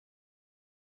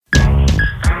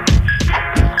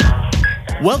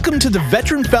Welcome to the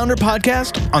Veteran Founder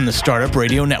Podcast on the Startup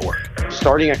Radio Network.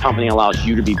 Starting a company allows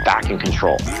you to be back in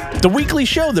control. The weekly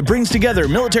show that brings together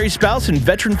military spouse and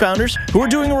veteran founders who are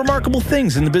doing remarkable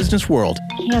things in the business world.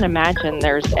 I can't imagine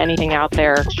there's anything out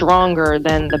there stronger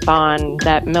than the bond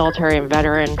that military and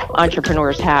veteran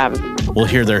entrepreneurs have. We'll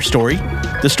hear their story,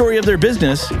 the story of their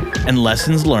business, and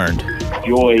lessons learned.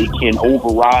 Joy can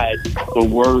override the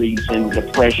worries and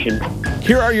depression.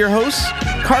 Here are your hosts,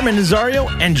 Carmen Nazario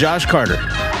and Josh Carter.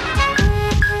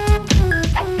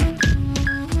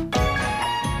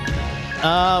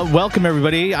 Welcome,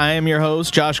 everybody. I am your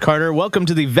host, Josh Carter. Welcome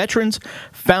to the Veterans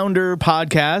Founder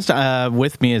Podcast.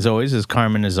 With me, as always, is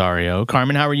Carmen Nazario.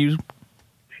 Carmen, how are you?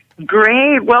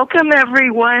 Great. Welcome,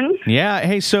 everyone. Yeah.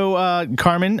 Hey, so,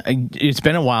 Carmen, it's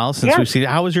been a while since we've seen it.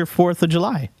 How was your 4th of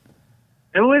July?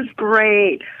 It was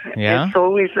great. Yeah? It's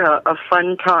always a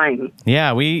fun time.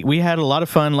 Yeah, we had a lot of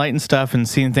fun lighting stuff and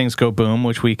seeing things go boom,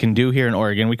 which we can do here in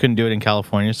Oregon. We couldn't do it in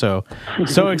California, so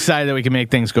excited that we can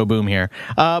make things go boom here.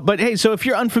 But hey, so if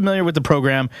you're unfamiliar with the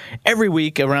program, every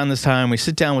week around this time, we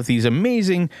sit down with these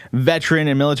amazing veteran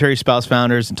and military spouse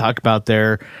founders and talk about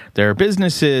their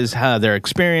businesses, their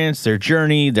experience, their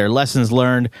journey, their lessons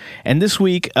learned. And this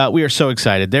week, we are so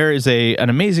excited. There is an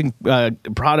amazing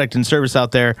product and service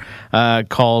out there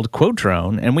called Quote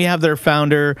Drone, and we have their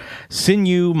founder,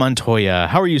 Sinew Montoya.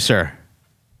 How are you, sir?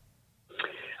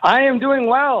 I am doing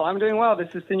well. This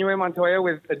is Sinew Montoya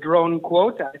with a Drone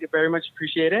Quote. I very much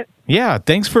appreciate it. Yeah,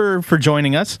 thanks for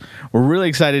joining us. We're really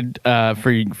excited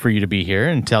for you to be here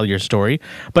and tell your story.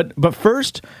 But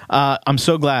first, I'm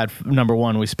so glad, number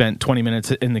one, we spent 20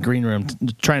 minutes in the green room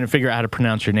trying to figure out how to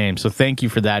pronounce your name. So thank you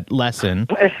for that lesson.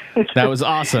 That was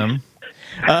awesome.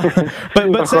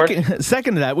 But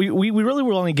second to that, we really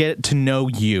want to get to know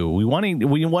you. We want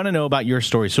to know about your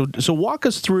story. So walk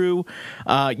us through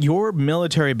your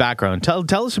military background.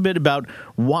 Tell us a bit about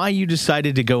why you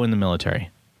decided to go in the military.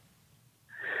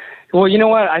 Well, you know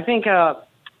what? I think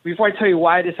before I tell you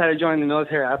why I decided to join the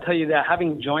military, I'll tell you that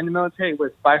having joined the military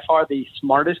was by far the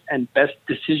smartest and best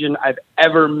decision I've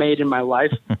ever made in my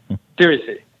life.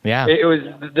 Seriously. Yeah. It was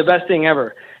the best thing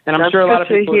ever. And I'm That's sure a lot of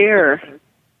people hear.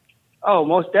 Oh,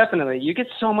 most definitely. You get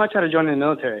so much out of joining the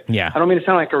military. Yeah. I don't mean to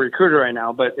sound like a recruiter right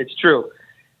now, but it's true.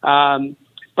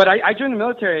 But I joined the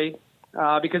military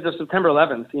because of September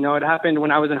 11th. You know, it happened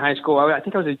when I was in high school. I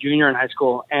think I was a junior in high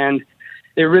school, and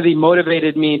it really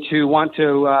motivated me to want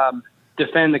to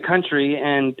defend the country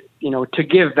and, you know, to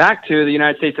give back to the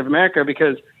United States of America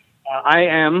because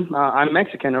I'm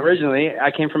Mexican originally. I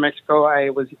came from Mexico.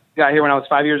 Got here when I was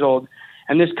 5 years old,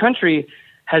 and this country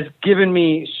has given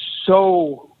me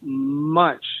so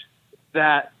much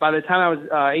that by the time I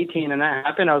was 18 and that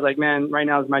happened, I was like, man, right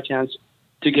now is my chance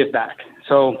to give back.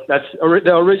 So that's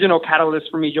the original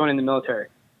catalyst for me joining the military.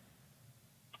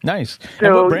 Nice. So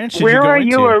and what branch did where you go are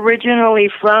into? you originally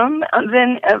from?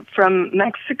 Then from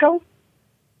Mexico?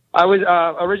 I was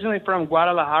originally from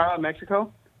Guadalajara,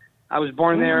 Mexico. I was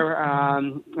born there,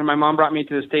 and my mom brought me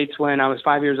to the States when I was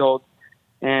 5 years old.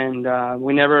 And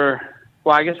we never,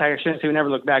 well, I guess I shouldn't say we never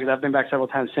looked back because I've been back several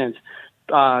times since.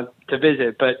 To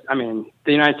visit, but I mean,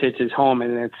 the United States is home,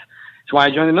 and it's why I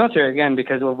joined the military again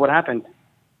because of what happened.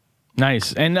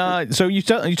 Nice. And so you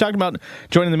talked about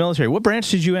joining the military. What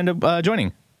branch did you end up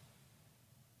joining?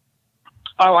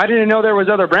 Oh, I didn't know there was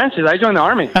other branches. I joined the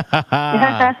Army.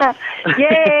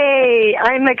 Yay!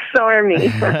 I'm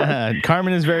ex-Army.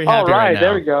 Carmen is very happy All right, now.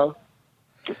 there we go.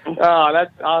 Oh,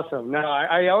 that's awesome. No,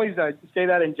 I always say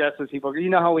that in jest with people. You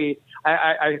know how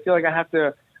I feel like I have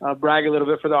to brag a little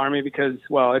bit for the Army because,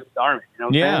 well, it's the Army. You know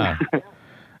what I'm saying?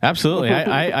 Absolutely.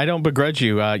 I don't begrudge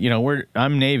you.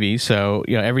 I'm Navy, so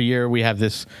every year we have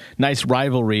this nice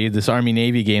rivalry, this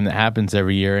Army-Navy game that happens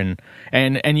every year,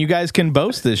 and you guys can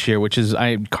boast this year, which is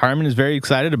Carmen is very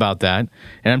excited about that,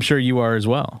 and I'm sure you are as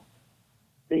well.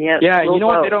 Yes, yeah, you know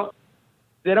what?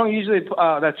 They don't usually.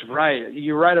 That's right.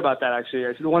 You're right about that. Actually,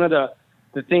 it's one of the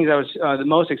things I was the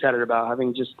most excited about,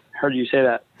 having just heard you say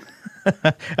that.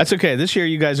 That's okay. This year,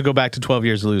 you guys will go back to 12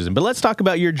 years of losing. But let's talk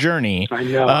about your journey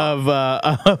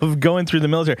of going through the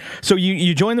military. So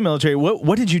you joined the military.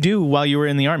 What did you do while you were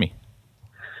in the Army?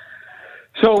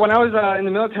 So when I was in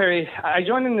the military, I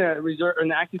joined in the reserve, in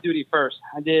the active duty first.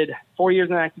 I did 4 years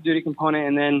in the active duty component,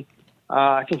 and then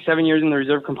I think 7 years in the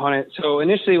reserve component. So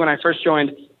initially, when I first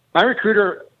joined, my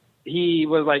recruiter, he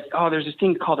was like, "Oh, there's this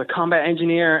thing called a combat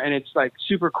engineer, and it's like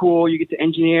super cool. You get to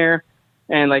engineer."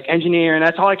 And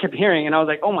that's all I kept hearing. And I was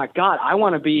like, oh my God, I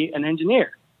want to be an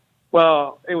engineer.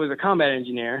 Well, it was a combat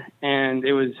engineer, and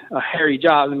it was a hairy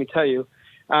job, let me tell you.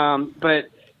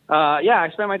 I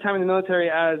spent my time in the military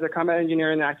as a combat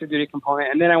engineer in the active duty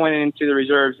component, and then I went into the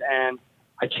reserves, and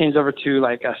I changed over to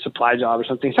like a supply job or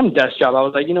something, some desk job. I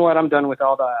was like, you know what, I'm done with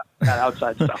all that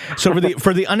outside stuff. So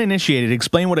for the uninitiated,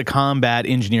 explain what a combat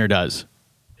engineer does.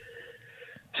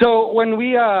 So when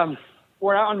we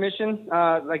were out on mission,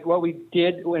 like what we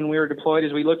did when we were deployed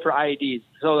is we looked for IEDs.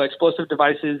 So explosive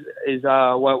devices is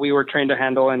what we were trained to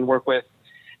handle and work with.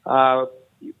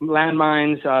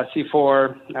 Landmines,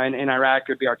 C4, in Iraq,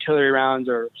 it would be artillery rounds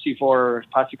or C4 or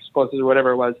plastic explosives or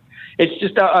whatever it was. It's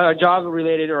just a job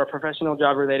related or a professional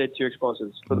job related to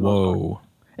explosives. For the most part.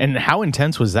 And how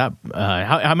intense was that?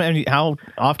 How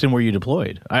often were you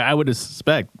deployed? I would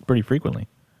suspect pretty frequently.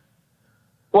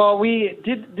 Well, we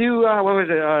did do,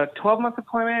 a 12-month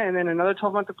deployment and then another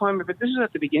 12-month deployment, but this was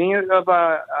at the beginning of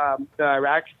the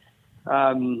Iraq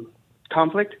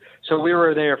conflict. So we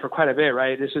were there for quite a bit,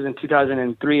 right? This was in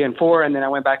 2003 and 4, and then I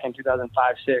went back in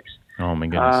 2005, 6. Oh my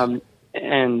goodness.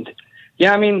 And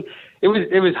yeah, I mean, it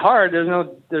was hard. There's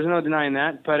no denying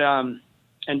that. But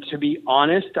and to be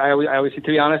honest, I always say,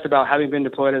 to be honest about having been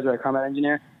deployed as a combat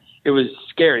engineer, it was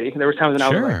scary. There were times when I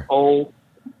was like, oh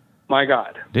my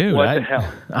God, dude, what the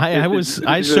hell?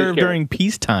 I served during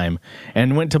peacetime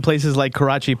and went to places like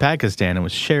Karachi, Pakistan, and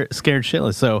was scared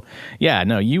shitless. So yeah,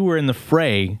 no, you were in the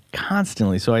fray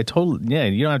constantly. So you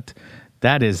don't have to,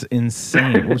 that is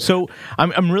insane. So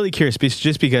I'm really curious,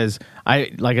 just because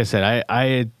like I said, I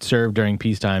had served during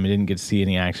peacetime and didn't get to see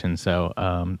any action. So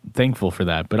thankful for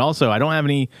that. But also, I don't have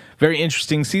any very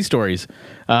interesting sea stories.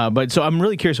 But so I'm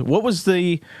really curious, what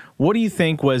do you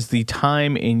think was the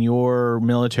time in your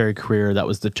military career that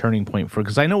was the turning point for?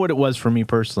 Because I know what it was for me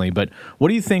personally, but what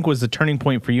do you think was the turning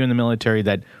point for you in the military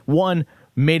that, one,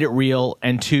 made it real,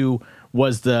 and two,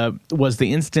 was the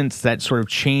instance that sort of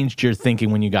changed your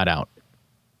thinking when you got out?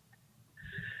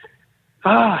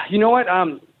 You know what?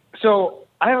 So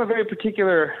I have a very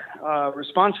particular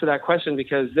response for that question,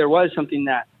 because there was something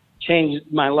that changed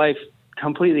my life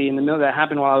completely in the middle that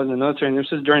happened while I was in the military, and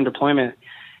this was during deployment.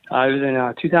 It was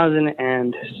in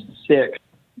 2006.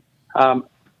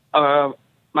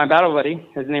 My battle buddy,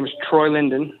 his name is Troy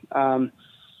Linden.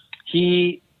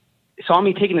 He saw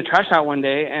me taking the trash out one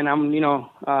day, and I'm,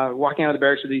 walking out of the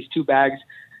barracks with these 2 bags.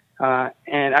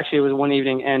 And actually it was one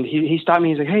evening, and he stopped me.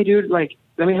 He's like, "Hey dude, like,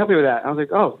 let me help you with that." I was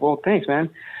like, "Oh, well, thanks, man."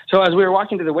 So as we were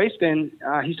walking to the waste bin,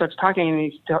 he starts talking, and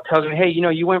he tells me, "Hey,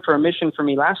 you went for a mission for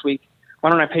me last week. Why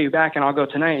don't I pay you back and I'll go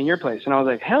tonight in your place?" And I was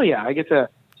like, "Hell yeah, I get to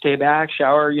stay back,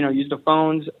 shower, use the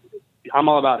phones. I'm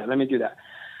all about it. Let me do that."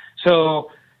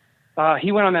 So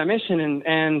he went on that mission,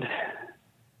 and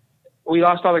we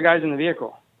lost all the guys in the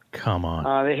vehicle. Come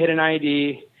on. They hit an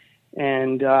IED,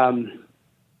 and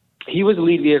he was the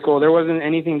lead vehicle. There wasn't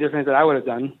anything different that I would have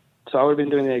done. So I would have been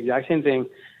doing the exact same thing.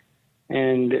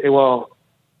 And,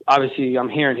 obviously I'm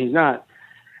here and he's not.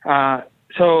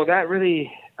 So that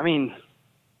really,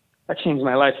 that changed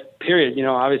my life, period,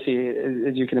 obviously,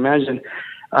 as you can imagine.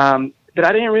 But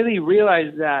I didn't really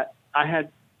realize that I had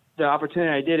the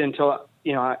opportunity I did until,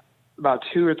 about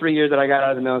 2 or 3 years that I got out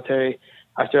of the military,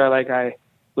 after I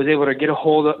was able to get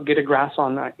a grasp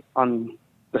on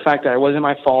the fact that it wasn't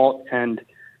my fault. And,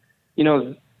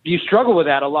 you struggle with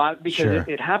that a lot because Sure.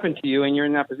 it happened to you and you're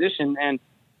in that position. And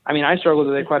I struggled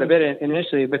with it quite a bit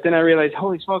initially, but then I realized,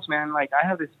 holy smokes, man, like, I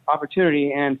have this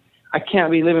opportunity and I can't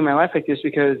be living my life like this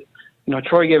because,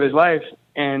 Troy gave his life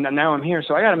and now I'm here.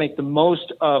 So I got to make the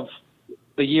most of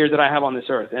the years that I have on this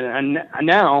earth. And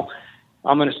now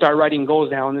I'm going to start writing goals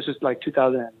down. This is like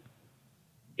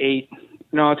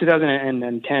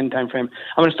 2010 timeframe. I'm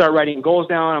going to start writing goals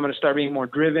down. I'm going to start being more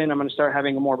driven. I'm going to start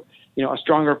having a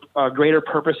stronger, greater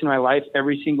purpose in my life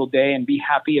every single day and be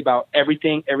happy about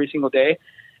everything every single day.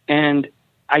 And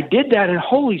I did that, and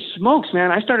holy smokes,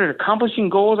 man, I started accomplishing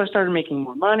goals. I started making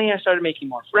more money. I started making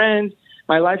more friends.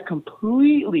 My life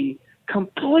completely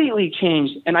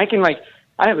changed. And I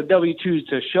have a W-2s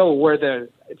to show where the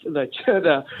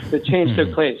change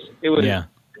took place. It was, Yeah.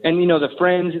 And, the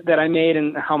friends that I made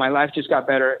and how my life just got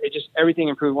better, everything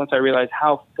improved once I realized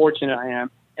how fortunate I am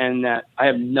and that I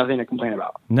have nothing to complain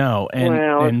about. No,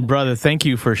 and brother, thank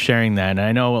you for sharing that. And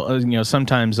I know,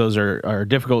 sometimes those are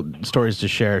difficult stories to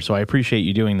share, so I appreciate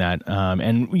you doing that.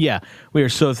 And yeah, we are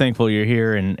so thankful you're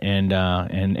here and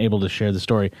able to share the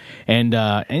story. And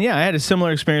yeah, I had a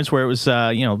similar experience where it was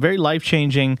very life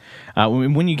changing.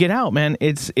 When you get out, man,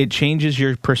 it changes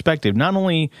your perspective. Not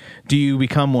only do you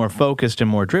become more focused and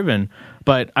more driven,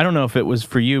 but I don't know if it was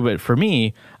for you, but for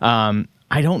me,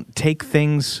 I don't take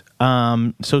things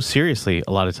so seriously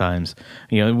a lot of times.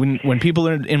 When people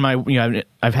are in my,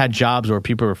 I've had jobs where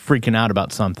people are freaking out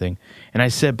about something, and I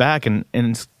sit back and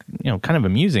it's, kind of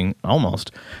amusing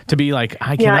almost to be like,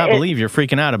 I cannot believe you're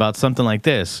freaking out about something like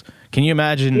this. Can you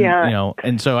imagine,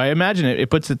 and so I imagine it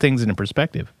puts the things into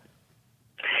perspective.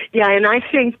 Yeah, and I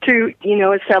think, too,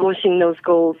 establishing those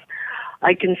goals,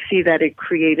 I can see that it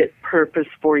created purpose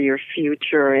for your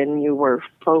future, and you were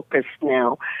focused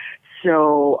now.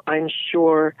 So I'm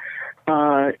sure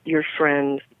your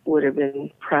friends would have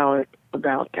been proud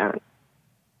about that.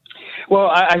 Well,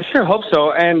 I sure hope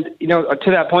so. And,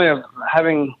 to that point of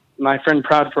having my friend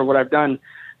proud for what I've done,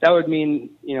 that would mean,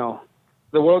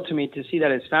 the world to me to see that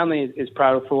his family is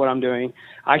proud for what I'm doing.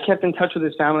 I kept in touch with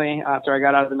his family after I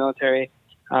got out of the military.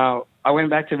 I went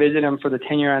back to visit him for the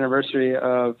 10-year anniversary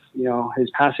of, his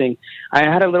passing. I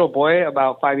had a little boy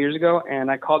about 5 years ago, and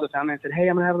I called the family and said, hey,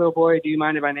 I'm going to have a little boy. Do you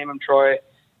mind if I name him Troy? I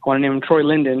want to name him Troy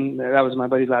Linden. That was my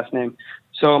buddy's last name.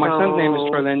 So my son's name is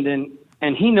Troy Linden,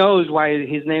 and he knows why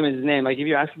his name is his name. Like, if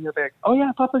you ask him, he'll be like, oh,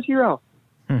 yeah, Papa's hero.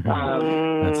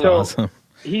 That's so awesome.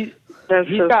 He's so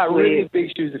got sweet. really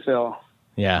big shoes to fill.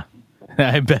 Yeah,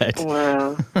 I bet.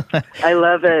 Wow. I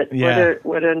love it. Yeah.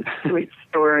 What a sweet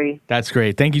story. That's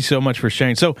great. Thank you so much for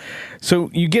sharing. So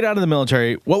you get out of the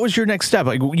military. What was your next step?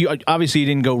 Like, you obviously you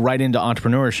didn't go right into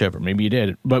entrepreneurship, or maybe you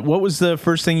did. But what was the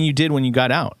first thing you did when you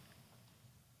got out?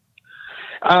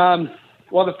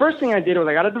 Well, the first thing I did was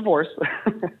I got a divorce.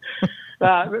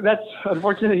 That's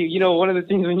unfortunately, one of the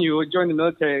things when you join the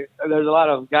military, there's a lot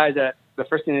of guys that the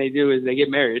first thing they do is they get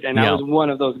married, and I was one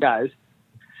of those guys.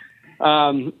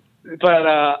 So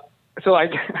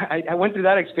I went through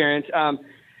that experience.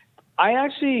 I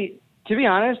actually, to be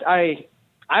honest, I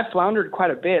floundered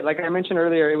quite a bit. Like I mentioned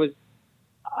earlier,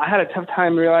 I had a tough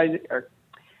time realizing, or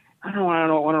I don't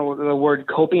know the word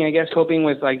coping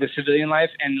with like the civilian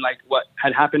life and like what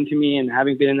had happened to me and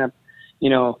having been in a,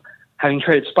 having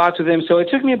traded spots with him. So it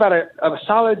took me about a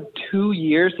solid 2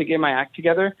 years to get my act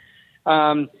together.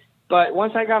 But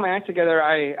once I got my act together,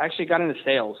 I actually got into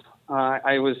sales.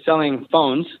 I was selling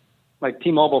phones, like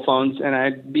T-Mobile phones, and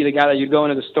I'd be the guy that you'd go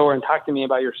into the store and talk to me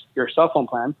about your cell phone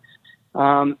plan.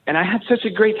 And I had such a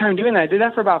great time doing that. I did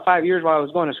that for about 5 years while I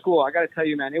was going to school. I got to tell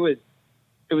you, man, it was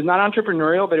not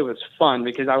entrepreneurial, but it was fun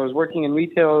because I was working in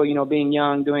retail, being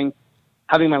young,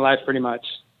 having my life pretty much.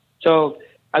 So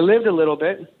I lived a little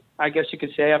bit, I guess you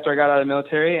could say, after I got out of the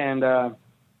military and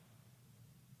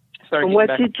started. What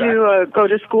did you go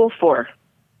to school for?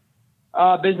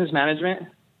 Business management.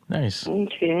 Nice.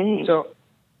 Okay. So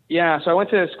I went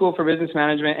to school for business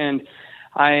management, and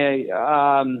I,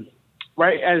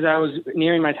 right as I was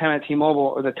nearing my time at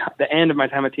T-Mobile, or the end of my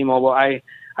time at T-Mobile, I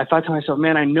thought to myself,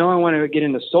 man, I know I want to get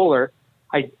into solar.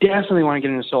 I definitely want to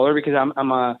get into solar because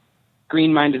I'm a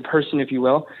green-minded person, if you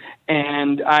will.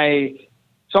 And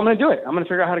so I'm going to do it. I'm going to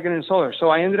figure out how to get into solar. So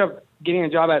I ended up getting a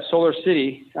job at Solar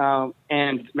City.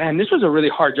 And man, this was a really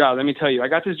hard job. Let me tell you, I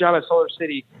got this job at Solar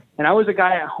City, and I was a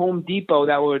guy at Home Depot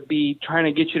that would be trying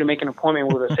to get you to make an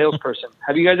appointment with a salesperson.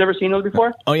 Have you guys ever seen those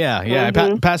before? Oh yeah.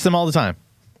 Mm-hmm. I pass them all the time.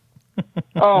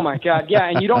 Oh my God. Yeah.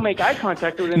 And you don't make eye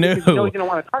contact with them because you know he's going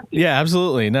to want to talk to you. Yeah,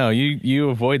 absolutely. No, you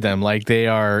avoid them like they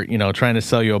are, trying to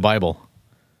sell you a Bible.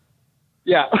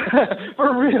 Yeah,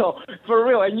 for real.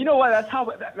 And you know what?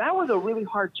 That was a really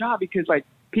hard job because like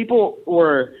people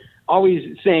were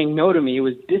always saying no to me. It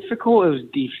was difficult. It was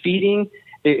defeating.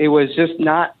 It was just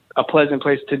not a pleasant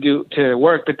place to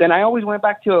work. But then I always went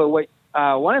back to what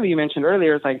one of you mentioned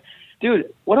earlier. It's like,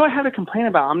 dude, what do I have to complain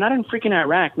about? I'm not in freaking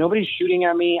Iraq. Nobody's shooting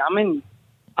at me.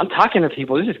 I'm talking to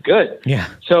people. This is good. Yeah.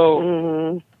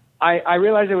 So I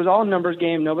realized it was all a numbers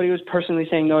game. Nobody was personally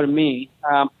saying no to me.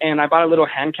 And I bought a little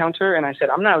hand counter, and I said,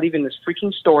 I'm not leaving this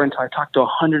freaking store until I talk to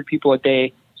 100 people a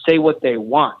day, say what they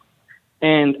want.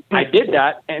 And I did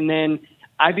that, and then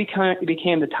I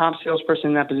became the top salesperson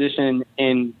in that position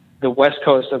in the West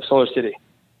Coast of Solar City.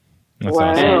 That's wow.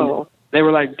 awesome. And they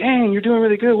were like, dang, you're doing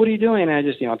really good. What are you doing? And I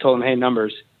just, told them, hey,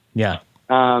 numbers. Yeah.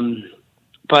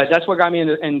 But that's what got me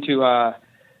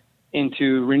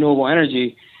into renewable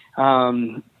energy.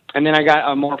 And then I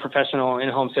got a more professional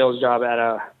in-home sales job at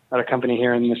a company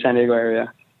here in the San Diego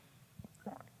area.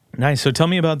 Nice. So tell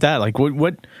me about that. Like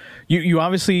what you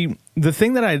obviously, the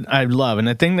thing that I love, and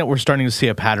the thing that we're starting to see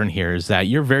a pattern here is that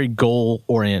you're very goal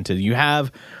oriented. You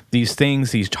have these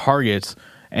things, these targets,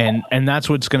 and that's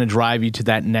what's going to drive you to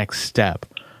that next step.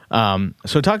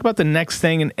 So talk about the next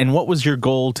thing and what was your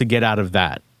goal to get out of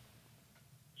that?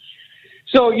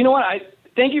 So, you know what?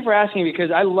 Thank you for asking because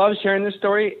I love sharing this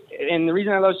story. And the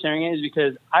reason I love sharing it is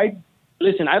because I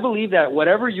believe that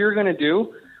whatever you're going to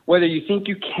do, whether you think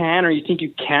you can or you think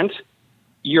you can't,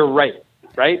 you're right.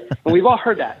 Right? And we've all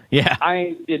heard that. Yeah.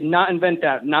 I did not invent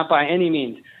that, not by any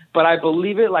means, but I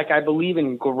believe it like I believe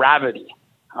in gravity.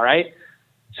 All right.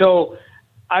 So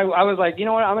I was like, you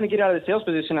know what? I'm going to get out of the sales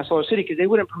position at Solar City because they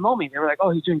wouldn't promote me. They were like,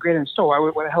 oh, he's doing great in the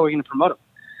store. Why the hell are we going to promote him?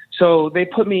 So they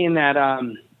put me in that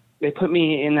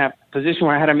position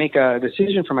where I had to make a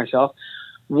decision for myself.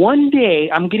 One day,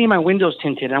 I'm getting my windows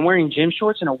tinted. I'm wearing gym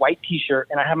shorts and a white T-shirt,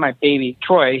 and I have my baby,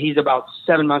 Troy. He's about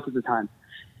 7 months at the time.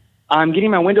 I'm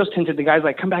getting my windows tinted. The guy's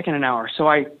like, come back in an hour. So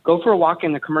I go for a walk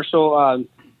in the commercial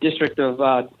district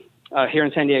of here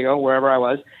in San Diego, wherever I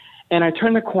was, and I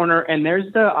turn the corner, and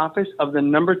there's the office of the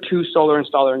number 2 solar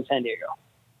installer in San Diego.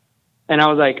 And I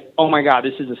was like, oh, my God,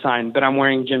 this is a sign, but I'm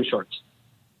wearing gym shorts,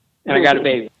 and I got a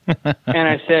baby. And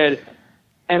I said,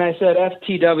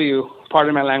 FTW,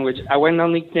 pardon my language. I went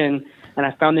on LinkedIn, and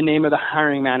I found the name of the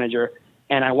hiring manager.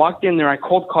 And I walked in there, I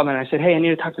cold called, and I said, hey, I need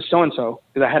to talk to so-and-so,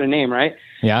 because I had a name, right?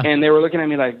 Yeah. And they were looking at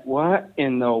me like, what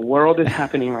in the world is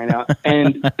happening right now?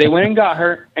 And they went and got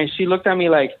her, and she looked at me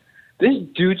like, this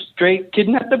dude straight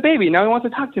kidnapped the baby. Now he wants to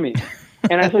talk to me.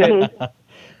 And I said,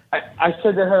 I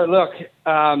said to her, look,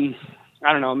 I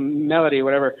don't know, Melody,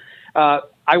 whatever.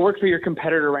 I work for your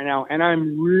competitor right now, and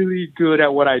I'm really good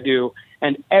at what I do.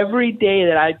 And every day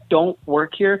that I don't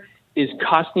work here is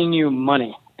costing you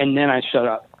money. And then I shut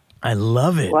up. I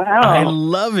love it. Wow. I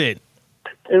love it.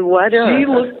 What she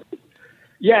looked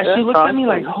at me awesome.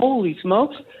 like, holy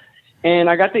smokes. And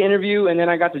I got the interview, and then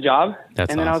I got the job.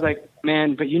 That's and then awesome. I was like,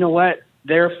 man, but you know what?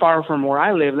 They're far from where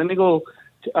I live. Let me go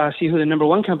see who the number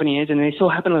 1 company is. And they still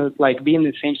happen to like be in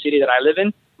the same city that I live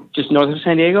in, just north of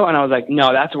San Diego. And I was like,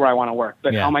 no, that's where I want to work.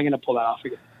 But how am I going to pull that off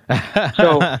again?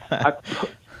 So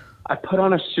I put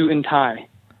on a suit and tie,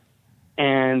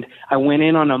 and I went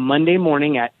in on a Monday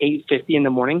morning at 8:50 in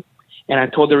the morning. And I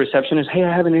told the receptionist, hey,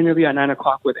 I have an interview at 9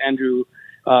 o'clock with Andrew,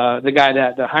 the guy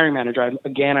the hiring manager. I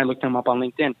looked him up on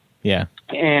LinkedIn. Yeah.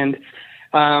 And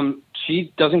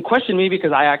she doesn't question me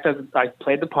because I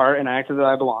played the part and I acted that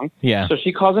I belong. Yeah. So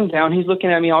she calls him down. He's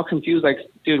looking at me all confused, like,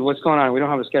 dude, what's going on? We don't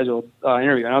have a scheduled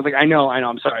interview. And I was like, I know,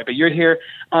 I'm sorry, but you're here.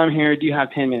 I'm here. Do you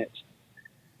have 10 minutes?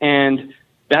 And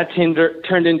that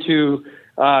turned into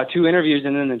 2 interviews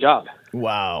and then the job.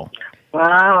 Wow.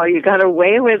 Wow, you got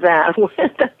away with that.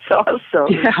 That's awesome.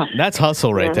 Yeah. That's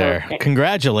hustle right there.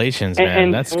 Congratulations, man.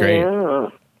 And That's great. Yeah.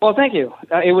 Well, thank you.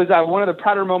 It was one of the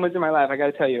prouder moments in my life, I got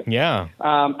to tell you. Yeah.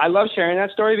 I love sharing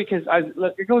that story because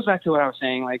it goes back to what I was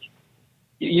saying. Like,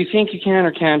 you think you can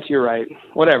or can't, you're right.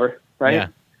 Whatever, right?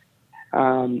 Yeah.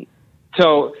 But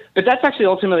that's actually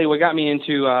ultimately what got me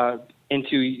into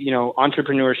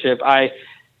entrepreneurship. I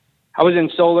was in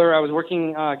solar. I was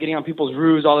working, getting on people's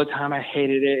roofs all the time. I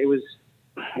hated it. It was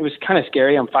kind of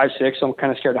scary. I'm 5'6", so I'm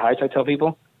kind of scared of heights, I tell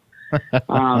people.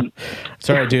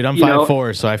 Sorry, dude. I'm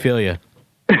 5'4", so I feel you.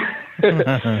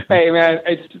 Hey, man,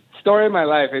 it's the story of my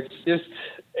life. It's just,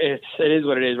 it is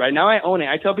what it is. Right now, I own it.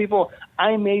 I tell people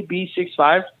I may be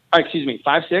 5'6".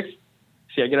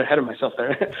 See, I get ahead of myself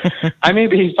there. I may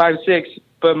be 5'6",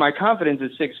 but my confidence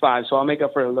is 6'5", so I'll make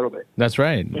up for it a little bit. That's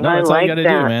right. No, I that's all you like got to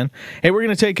that. do, man. Hey, we're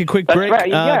going to take a quick That's break right.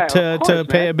 Yeah, to of course,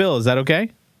 pay man. a bill. Is that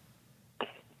okay?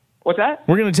 What's that?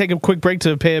 We're going to take a quick break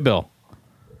to pay a bill.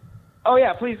 Oh,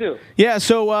 yeah, please do. Yeah,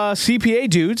 so CPA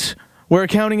dudes, where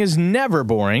accounting is never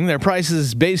boring. Their price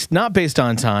is not based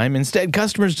on time. Instead,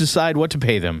 customers decide what to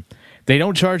pay them. They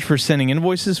don't charge for sending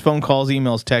invoices, phone calls,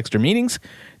 emails, texts, or meetings.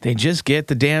 They just get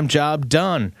the damn job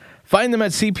done. Find them at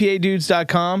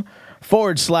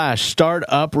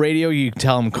cpadudes.com/startup radio. You can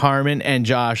tell them Carmen and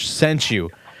Josh sent you.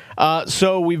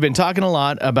 So we've been talking a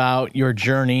lot about your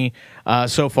journey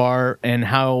so far and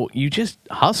how you just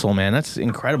hustle, man. That's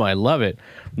incredible. I love it.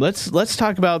 Let's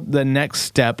talk about the next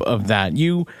step of that.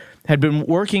 You had been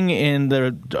working in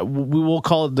we will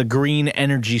call it the green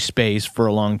energy space for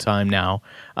a long time now.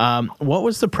 What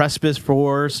was the precipice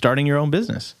for starting your own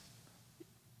business?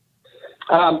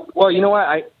 Well, you know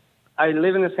what? I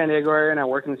live in the San Diego area and I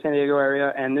work in the San Diego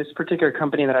area, and this particular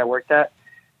company that I worked at,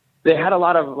 they had a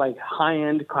lot of like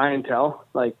high-end clientele,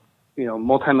 like,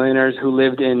 multimillionaires who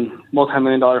lived in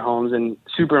multi-million-dollar homes, and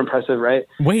super impressive, right?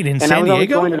 Wait, in San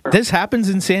Diego? This happens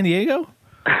in San Diego?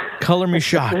 Color me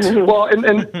shocked. Well, in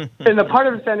the part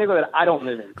of San Diego that I don't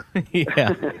live in.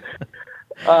 Yeah.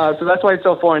 So that's why it's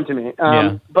so foreign to me.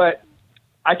 Yeah. But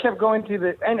I kept going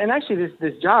to and actually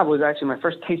this job was actually my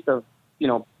first taste of,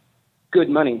 good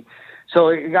money. So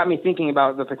it got me thinking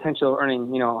about the potential of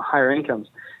earning, higher incomes.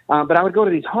 But I would go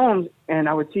to these homes and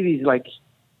I would see these like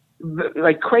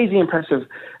crazy impressive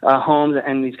homes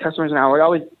and these customers, and I would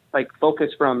always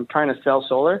focus from trying to sell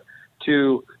solar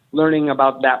to learning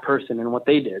about that person and what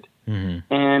they did.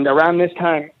 Mm-hmm. And around this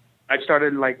time, I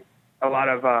started a lot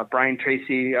of Brian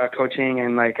Tracy coaching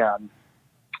and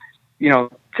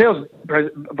sales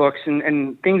books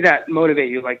and things that motivate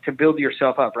you, to build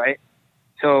yourself up, right?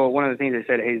 So one of the things they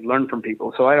said, hey, learn from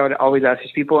people. So I would always ask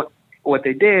these people what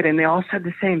they did, and they all said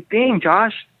the same thing,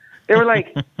 Josh. They were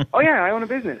like, oh, yeah, I own a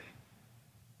business.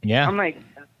 Yeah. I'm like,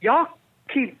 y'all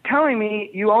keep telling me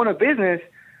you own a business.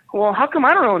 Well, how come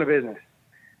I don't own a business?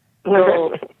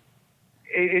 So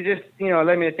it just,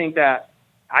 led me to think that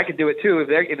I could do it too if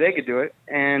they could do it.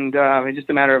 And it's just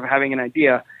a matter of having an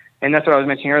idea. And that's what I was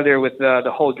mentioning earlier with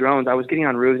the whole drones. I was getting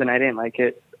on roofs and I didn't like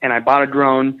it. And I bought a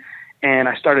drone and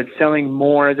I started selling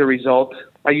more as a result.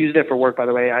 I used it for work, by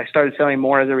the way. I started selling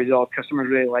more as a result. Customers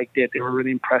really liked it. They were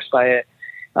really impressed by it.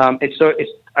 I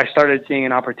started seeing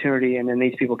an opportunity, and then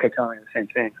these people kept telling me the same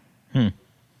thing.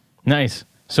 Nice.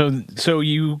 So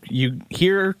you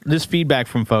hear this feedback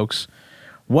from folks.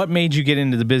 What made you get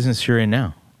into the business you're in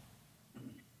now?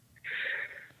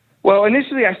 Well,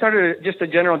 initially I started just a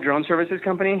general drone services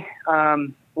company.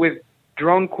 With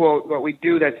Drone Quote, what we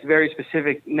do that's very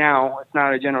specific now, it's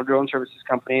not a general drone services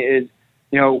company, is,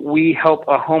 we help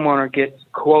a homeowner get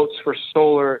quotes for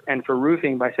solar and for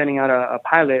roofing by sending out a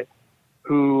pilot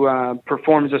who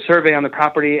performs a survey on the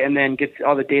property and then gets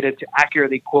all the data to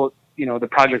accurately quote, the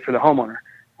project for the homeowner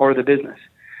or the business.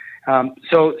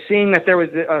 So seeing that there was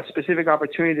a specific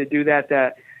opportunity to do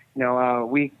that,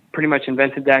 we pretty much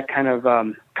invented that kind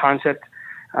of concept.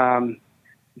 The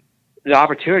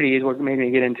opportunity is what made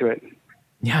me get into it.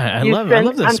 Yeah, I love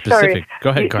this specific. Sorry,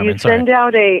 Go ahead, Carmen. You send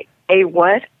out a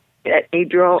what? A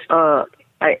drone?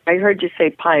 I heard you say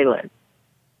pilot.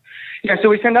 Yeah, so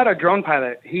we send out a drone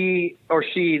pilot. He or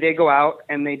she, they go out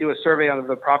and they do a survey of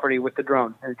the property with the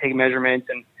drone and take measurements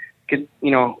and get,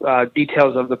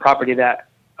 details of the property that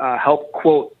help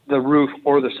quote the roof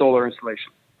or the solar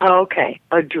installation. Okay,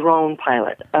 a drone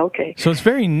pilot. Okay. So it's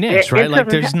very niche, right? Like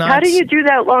there's not. How do you do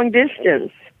that long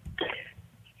distance?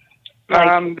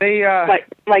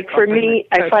 Like for me,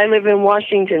 if I live in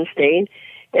Washington State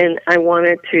and I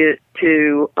wanted to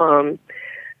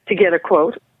get a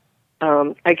quote,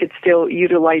 I could still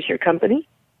utilize your company?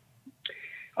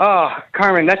 Oh,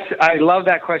 Carmen, I love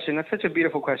that question. That's such a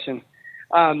beautiful question.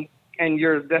 And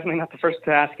you're definitely not the first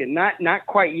to ask it. Not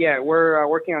quite yet. We're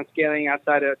working on scaling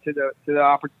outside to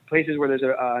the places where there's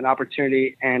an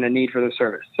opportunity and a need for the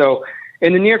service. So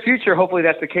in the near future, hopefully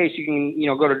that's the case. You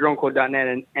can go to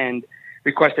dronequote.net and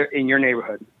request it in your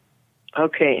neighborhood.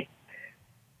 Okay.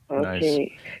 Nice.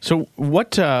 So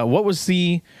what was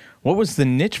the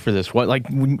niche for this? What, like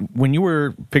when you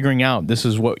were figuring out this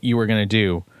is what you were going to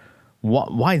do,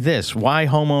 why this? Why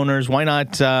homeowners? Why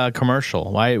not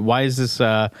commercial? Why is this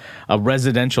a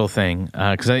residential thing?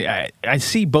 Because I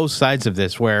see both sides of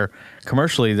this where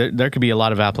commercially there could be a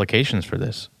lot of applications for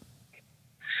this.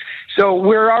 So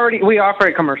we offer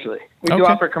it commercially. We do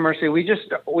offer it commercially. We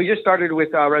just started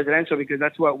with residential because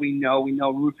that's what we know. We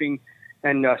know roofing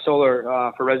and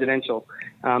solar for residential.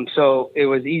 So it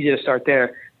was easy to start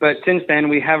there. But since then,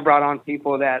 we have brought on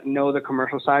people that know the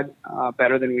commercial side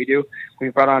better than we do.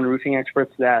 We've brought on roofing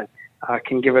experts that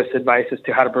can give us advice as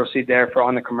to how to proceed there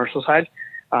on the commercial side.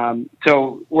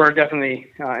 So we're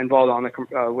definitely involved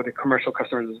with the commercial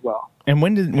customers as well. And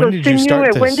when did you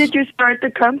start this? When did you start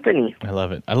the company? I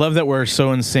love it. I love that we're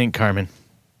so in sync, Carmen.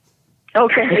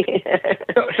 Okay.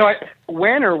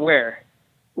 When or where?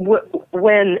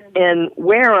 When and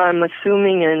where? I'm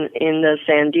assuming in the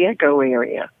San Diego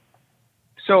area.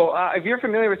 So if you're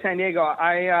familiar with San Diego,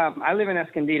 I live in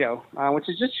Escondido, which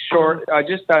is just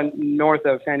north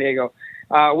of San Diego.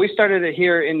 We started it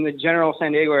here in the general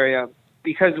San Diego area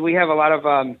because we have a lot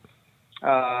of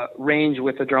range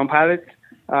with the drone pilots.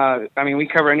 We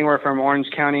cover anywhere from Orange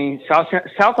County, South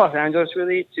Los Angeles,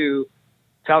 really, to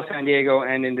South San Diego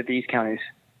and into these counties.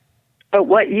 But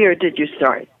what year did you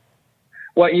start?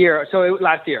 What year? So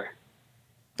last year.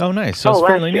 Oh, nice. So it's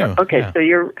fairly new. Okay, yeah. So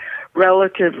you're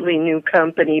relatively new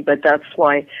company, but that's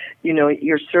why,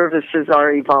 your services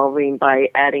are evolving by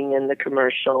adding in the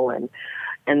commercial and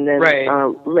then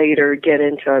right. Later get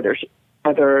into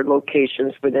other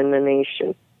locations within the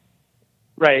nation.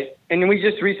 Right. And we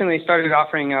just recently started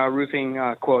offering roofing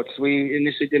quotes. We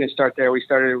initially didn't start there. We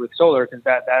started with solar because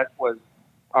that was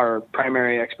our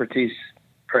primary expertise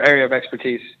or area of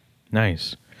expertise.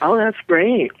 Nice. Oh, that's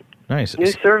great. Nice. New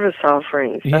service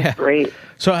offerings. That's great.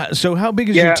 So how big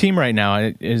is your team right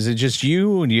now? Is it just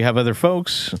you? Do you have other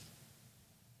folks?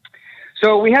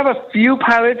 So we have a few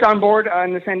pilots on board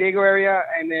in the San Diego area.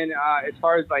 And then as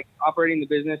far as like operating the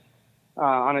business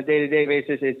on a day-to-day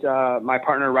basis, it's my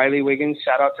partner, Riley Wiggins.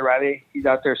 Shout out to Riley. He's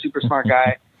out there, super smart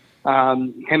guy.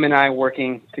 Him and I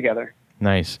working together.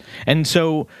 Nice. And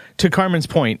so to Carmen's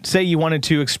point, say you wanted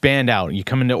to expand out. You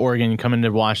come into Oregon, you come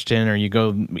into Washington, or you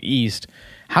go east.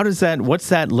 What's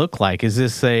that look like? Is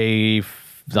this a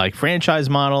franchise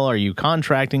model? Are you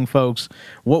contracting folks?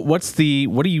 What do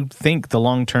you think the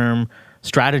long-term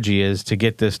strategy is to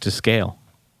get this to scale?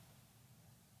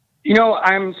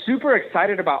 I'm super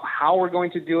excited about how we're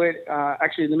going to do it.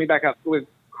 Actually, let me back up with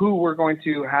who we're going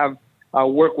to have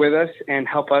work with us and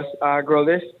help us grow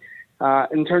this.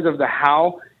 In terms of the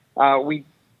how,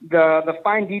 the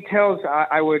fine details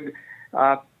I would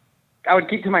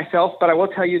keep to myself, but I will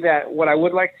tell you that what I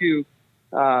would like to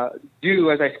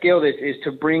do as I scale this is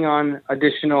to bring on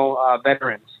additional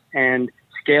veterans and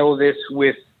scale this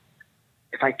with,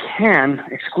 if I can,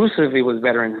 exclusively with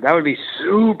veterans. That would be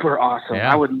super awesome.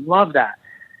 Yeah. I would love that.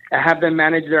 Have them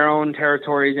manage their own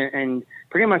territories and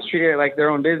pretty much treat it like their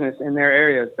own business in their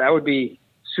areas. That would be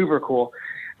super cool.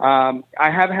 I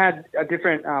have had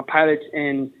different pilots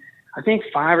in, I think,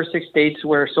 5 or 6 states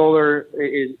where solar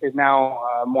is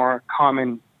now more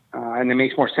common and it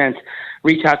makes more sense.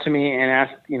 Reach out to me and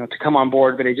ask, to come on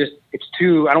board, but it's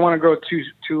too, I don't want to grow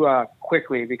too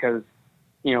quickly because,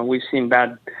 we've seen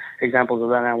bad examples of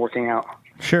that not working out.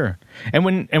 Sure. And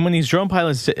when these drone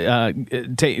pilots are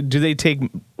they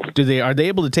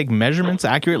able to take measurements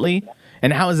accurately?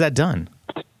 And how is that done?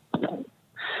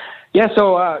 Yeah,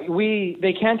 so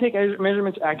they can take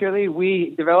measurements accurately.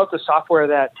 We developed a software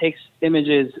that takes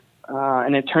images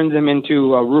and it turns them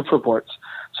into roof reports.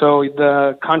 So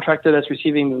the contractor that's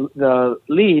receiving the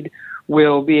lead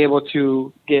will be able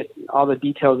to get all the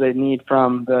details they need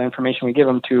from the information we give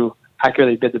them to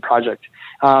accurately bid the project.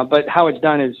 But how it's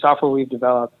done is software we've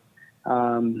developed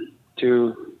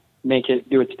to make it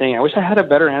do its thing. I wish I had a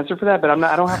better answer for that, but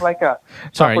I don't have like a.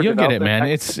 Sorry, you'll get it, man.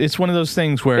 It's one of those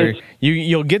things where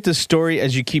you'll get the story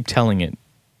as you keep telling it.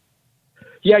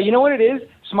 Yeah, you know what it is?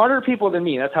 Smarter people than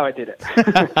me. That's how I did it.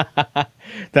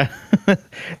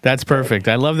 That's perfect.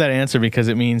 I love that answer because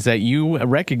it means that you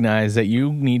recognize that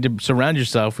you need to surround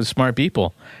yourself with smart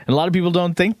people, and a lot of people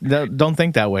don't think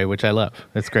that way, which I love.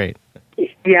 That's great.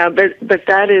 Yeah, but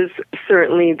that is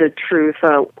certainly the truth.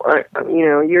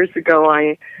 Years ago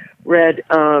I read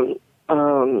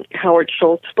Howard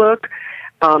Schultz's book.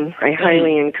 I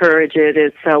highly encourage it.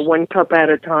 It's One Cup at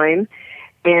a Time.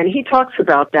 And he talks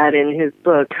about that in his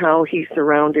book, how he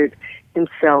surrounded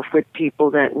himself with people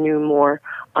that knew more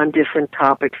on different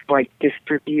topics like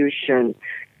distribution.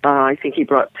 I think he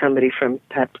brought somebody from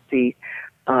Pepsi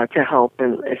to help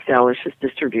and establish his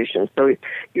distribution. So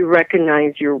you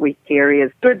recognize your weak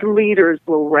areas. Good leaders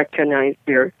will recognize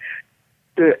their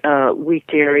weak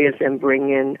areas and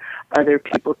bring in other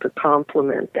people to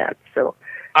complement that. So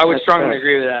I would strongly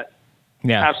agree with that.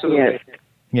 Yeah, absolutely. Yes.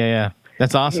 Yeah.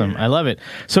 That's awesome. Yeah. I love it.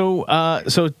 So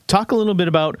talk a little bit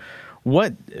about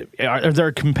what are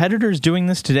there competitors doing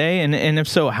this today, and if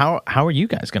so, how are you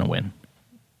guys going to win?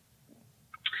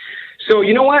 So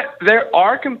you know what? There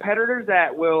are competitors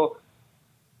that will,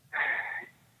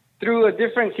 through a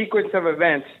different sequence of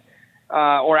events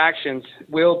or actions,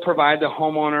 will provide the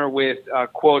homeowner with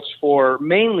quotes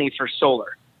mainly for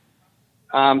solar,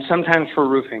 sometimes for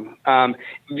roofing,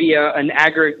 via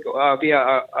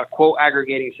a quote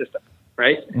aggregating system,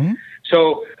 right? Mm-hmm.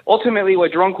 So ultimately,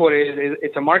 what DroneQuote is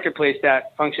it's a marketplace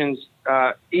that functions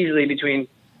easily between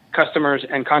customers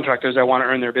and contractors that want to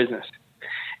earn their business.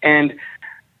 And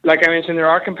like I mentioned, there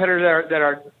are competitors that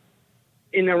are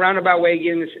in a roundabout way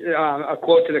giving a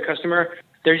quote to the customer.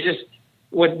 There's just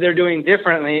what they're doing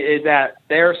differently is that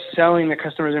they're selling the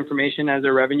customer's information as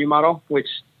a revenue model, which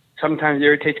sometimes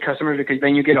irritates customers because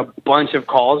then you get a bunch of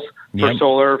calls for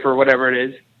solar, for whatever it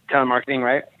is, telemarketing,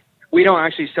 right? We don't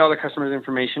actually sell the customer's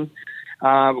information.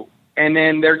 And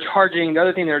then the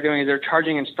other thing they're doing is they're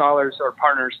charging installers or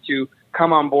partners to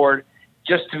come on board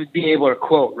just to be able to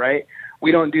quote, right?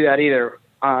 We don't do that either.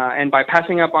 And by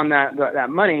passing up on that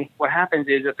money, what happens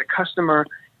is that the customer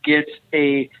gets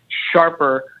a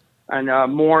sharper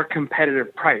and more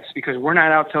competitive price because we're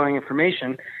not out selling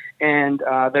information, and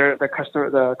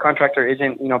the contractor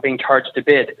isn't being charged to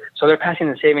bid. So they're passing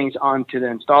the savings on to the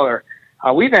installer.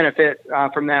 We benefit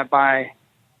from that by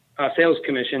a sales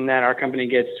commission that our company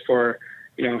gets for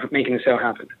making the sale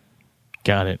happen.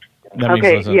 Got it.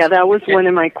 Okay, yeah, that was one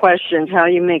of my questions, how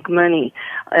you make money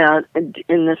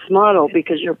in this model,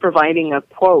 because you're providing a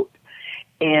quote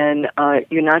and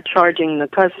you're not charging the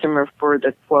customer for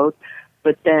the quote,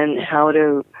 but then how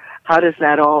does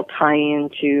that all tie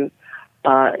into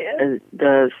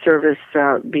the service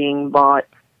being bought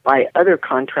by other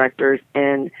contractors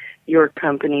and your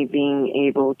company being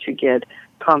able to get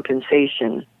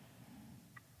compensation?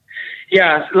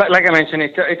 Yeah, like I mentioned,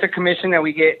 it's a commission that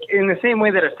we get in the same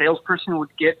way that a salesperson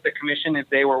would get the commission if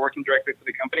they were working directly for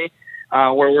the company.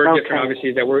 Where we're different,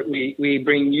 obviously, is that we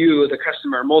bring you, the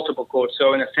customer, multiple quotes.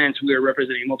 So in a sense, we are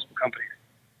representing multiple companies.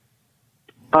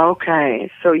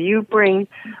 Okay, so you bring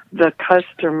the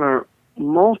customer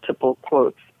multiple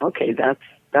quotes. Okay, that's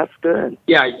That's good.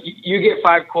 Yeah, you get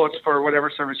 5 quotes for whatever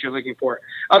service you're looking for,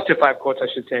 up to 5 quotes, I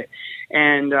should say.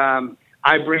 And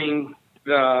I bring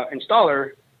the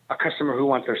installer a customer who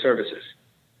wants their services.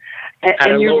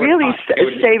 And you're really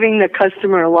saving the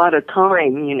customer a lot of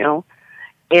time, you know.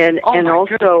 And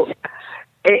also,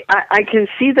 I can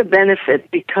see the benefit,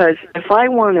 because if I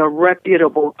want a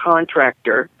reputable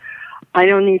contractor, I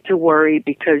don't need to worry,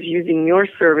 because using your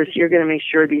service, you're going to make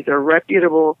sure these are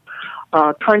reputable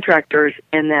contractors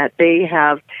and that they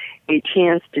have a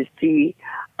chance to see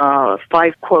 5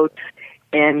 quotes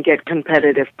and get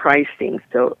competitive pricing.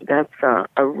 So that's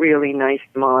a really nice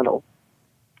model.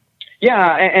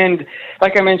 Yeah, and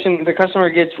like I mentioned, the customer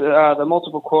gets the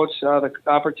multiple quotes. The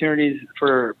opportunities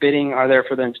for bidding are there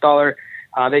for the installer.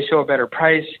 They show a better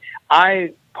price.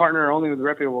 I partner only with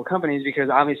reputable companies because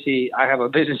obviously I have a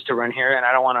business to run here and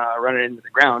I don't want to run it into the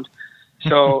ground.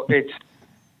 So it's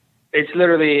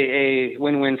literally a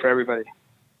win-win for everybody.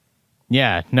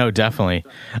 Yeah, no, definitely.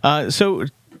 So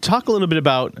talk a little bit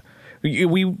about,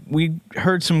 we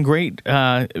heard some great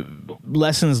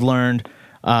lessons learned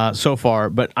so far,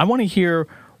 but I want to hear,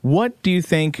 what do you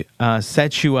think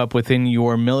sets you up within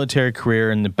your military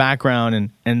career and the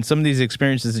background and some of these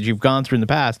experiences that you've gone through in the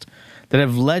past that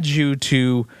have led you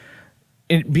to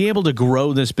be able to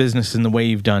grow this business in the way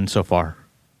you've done so far?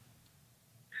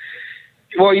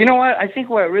 Well, you know what? I think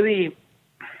what really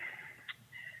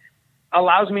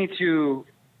allows me to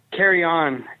carry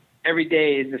on every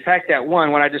day is the fact that,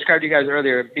 one, what I described to you guys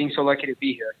earlier, being so lucky to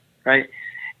be here, right?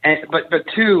 But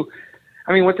two,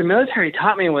 I mean, what the military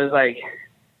taught me was, like,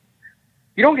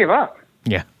 you don't give up.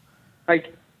 Yeah.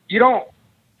 Like, you don't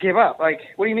give up. Like,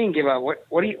 what do you mean give up?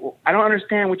 What do you, I don't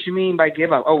understand what you mean by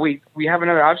give up. Oh, we have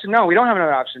another option? No, we don't have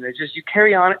another option. It's just you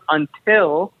carry on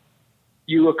until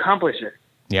you accomplish it.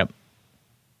 Yep.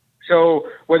 So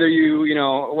whether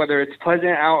whether it's pleasant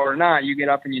out or not, you get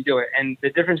up and you do it. And the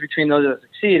difference between those that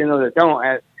succeed and those that don't,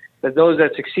 that those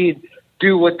that succeed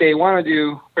do what they want to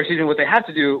do, or what they have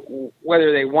to do,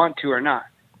 whether they want to or not.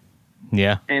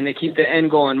 Yeah. And they keep the end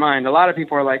goal in mind. A lot of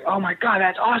people are like, oh my God,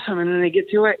 that's awesome. And then they get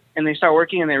to it and they start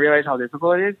working and they realize how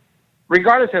difficult it is,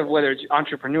 regardless of whether it's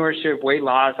entrepreneurship, weight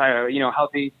loss,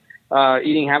 healthy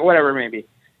eating habit, whatever it may be.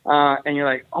 And you're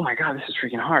like, oh my God, this is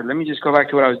freaking hard. Let me just go back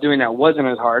to what I was doing that wasn't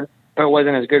as hard, but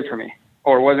wasn't as good for me,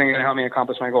 or wasn't going to help me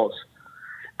accomplish my goals.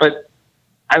 But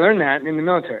I learned that in the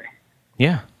military.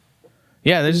 Yeah.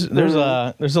 Yeah. There's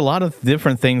a lot of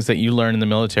different things that you learn in the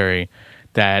military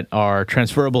that are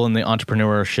transferable in the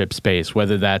entrepreneurship space,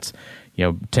 whether that's,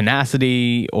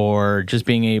 tenacity or just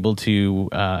being able to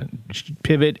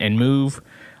pivot and move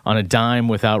on a dime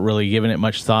without really giving it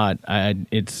much thought. And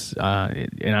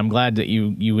I'm glad that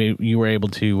you were able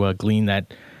to glean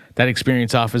that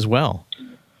experience off as well.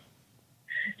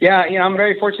 Yeah, I'm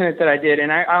very fortunate that I did,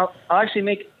 and I'll actually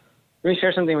let me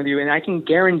share something with you, and I can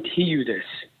guarantee you this.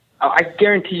 I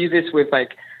guarantee you this with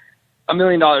like $1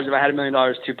 million, if I had $1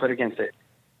 million to put against it.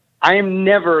 I am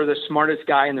never the smartest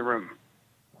guy in the room,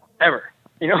 ever.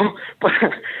 But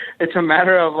it's a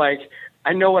matter of, like,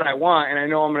 I know what I want, and I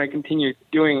know I'm going to continue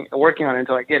working on it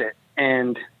until I get it,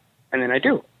 and then I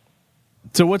do.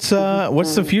 So what's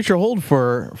the future hold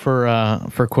for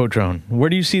Quote Drone? Where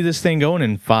do you see this thing going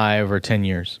in 5 or 10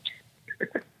 years?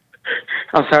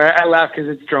 I'm sorry, I laugh because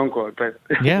it's Drone Quote, but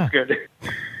yeah, it's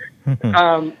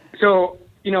good. So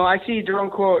I see Drone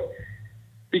Quote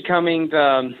becoming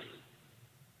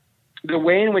the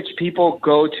way in which people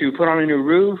go to put on a new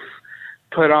roof,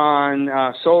 put on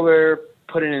solar,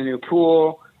 put in a new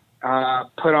pool,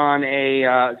 put on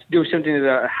do something to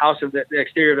the house, the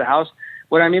exterior of the house.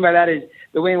 What I mean by that is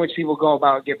the way in which people go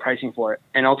about get pricing for it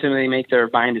and ultimately make their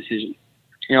buying decision.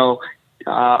 A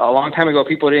long time ago,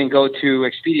 people didn't go to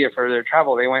Expedia for their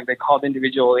travel. They called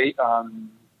individual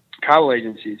travel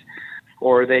agencies,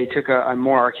 or they took a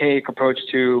more archaic approach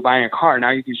to buying a car. Now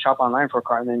you can shop online for a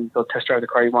car and then they'll test drive the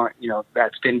car you want,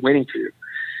 that's been waiting for you.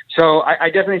 So I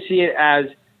definitely see it as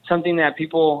something that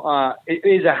people, it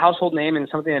is a household name and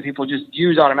something that people just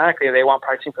use automatically if they want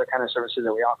pricing for the kind of services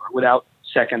that we offer without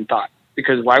second thought.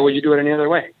 Because why would you do it any other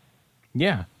way?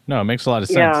 Yeah. No, it makes a lot of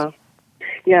sense.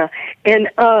 Yeah. And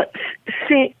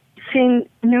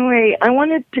Sinue, I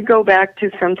wanted to go back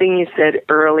to something you said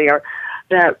earlier,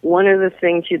 that one of the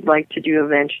things you'd like to do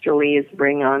eventually is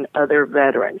bring on other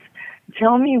veterans.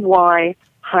 Tell me why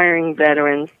hiring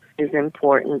veterans is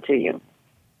important to you.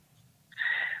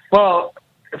 Well,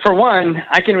 for one,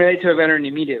 I can relate to a veteran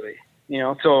immediately,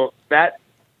 so that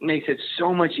makes it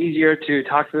so much easier to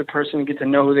talk to the person, get to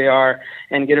know who they are,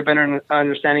 and get a better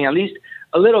understanding, at least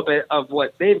a little bit, of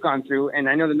what they've gone through. And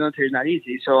I know the military is not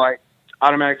easy, so I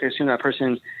automatically assume that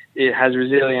person has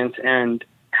resilience and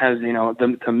has,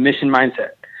 the mission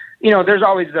mindset. There's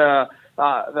always the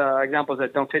examples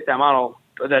that don't fit that model,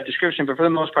 that description, but for the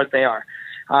most part, they are.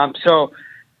 So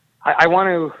I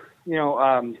want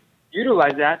to,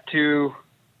 utilize that to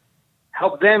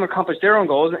help them accomplish their own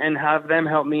goals and have them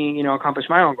help me, accomplish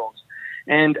my own goals.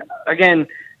 And again,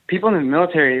 people in the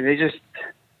military,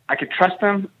 I could trust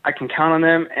them, I can count on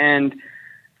them, and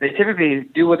they typically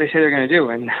do what they say they're going to do.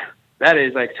 And that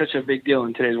is like such a big deal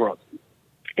in today's world.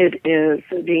 It is,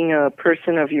 being a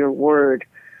person of your word.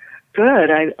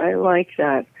 Good. I like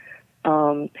that.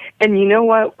 And you know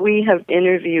what? We have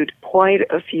interviewed quite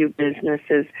a few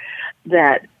businesses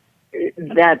that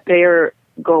their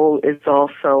goal is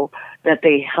also that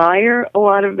they hire a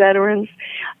lot of veterans.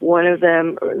 One of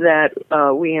them that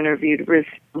we interviewed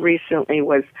recently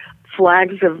was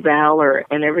Flags of Valor,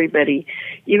 and everybody,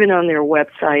 even on their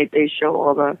website, they show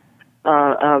all the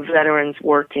veterans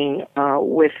working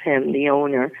with him, the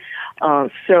owner.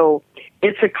 So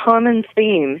it's a common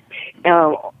theme.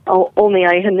 Only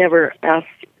I had never asked,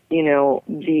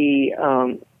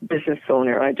 the business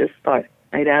owner. I just thought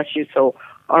I'd ask you so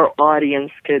our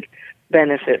audience could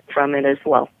benefit from it as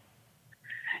well.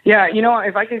 Yeah,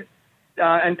 if I could,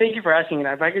 and thank you for asking it.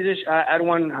 If I could just add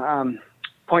one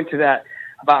point to that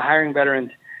about hiring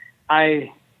veterans, why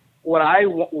I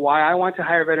want to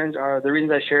hire veterans are the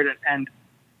reasons I shared it, and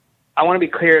I want to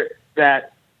be clear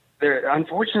that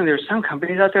unfortunately there's some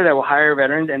companies out there that will hire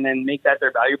veterans and then make that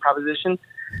their value proposition.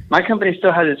 My company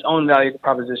still has its own value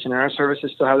proposition, and our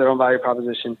services still have their own value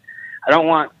proposition. I don't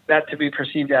want that to be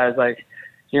perceived as like,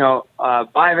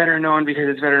 buy veteran owned because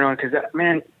it's veteran owned. Because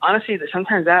man, honestly,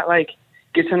 sometimes that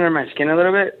gets under my skin a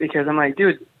little bit, because I'm like,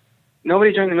 dude,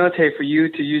 nobody joined the military for you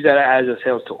to use that as a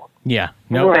sales tool. Yeah,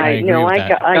 no, right. I agree with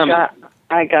that.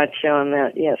 I got you on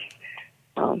that. Yes.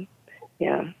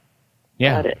 Yeah,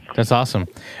 got it. That's awesome.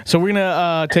 So we're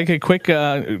gonna take a quick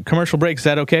commercial break. Is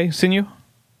that okay, Sinew?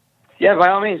 Yeah, by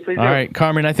all means, please. All right,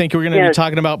 Carmen. I think we're gonna be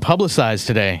talking about Publicize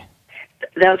today.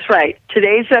 That's right.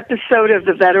 Today's episode of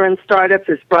the Veteran Startup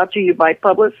is brought to you by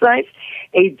Publicize,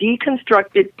 a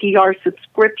deconstructed PR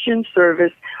subscription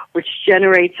service which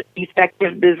generates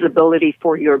effective visibility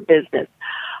for your business.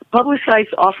 Publicize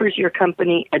offers your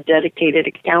company a dedicated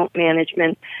account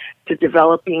management to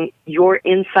developing your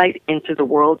insight into the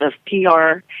world of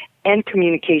PR and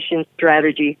communication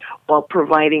strategy while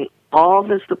providing all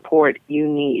the support you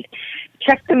need.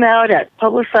 Check them out at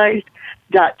publicize.co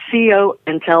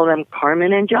and tell them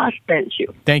Carmen and Josh sent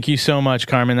you. Thank you so much,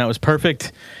 Carmen. That was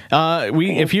perfect.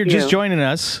 If you're just joining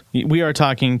us, we are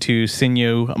talking to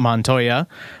Sinew Montoya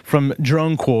from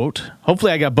Drone Quote.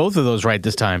 Hopefully I got both of those right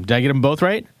this time. Did I get them both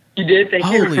right? You did, thank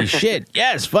you. Holy shit.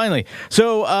 Yes, finally.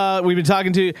 So we've been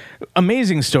talking to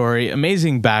amazing story,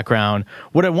 amazing background.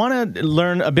 What I want to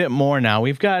learn a bit more now,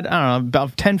 we've got,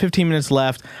 about 10, 15 minutes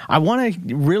left. I want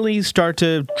to really start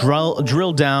to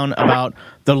drill down about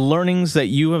the learnings that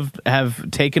you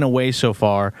have taken away so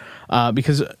far,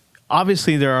 because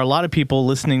obviously there are a lot of people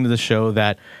listening to the show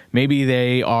that maybe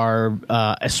they are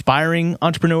aspiring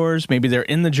entrepreneurs, maybe they're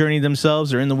in the journey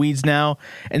themselves, they're in the weeds now,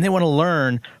 and they want to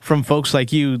learn from folks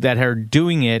like you that are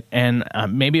doing it and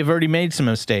maybe have already made some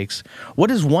mistakes.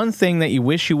 What is one thing that you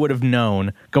wish you would have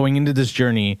known going into this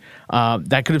journey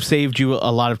that could have saved you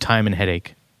a lot of time and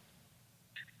headache?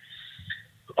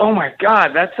 Oh my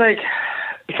God, that's like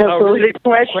a really good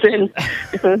question.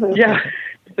 Yeah.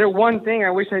 The one thing I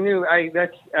wish I knew,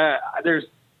 there's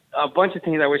a bunch of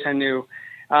things I wish I knew.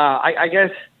 I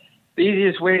guess the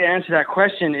easiest way to answer that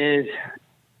question is,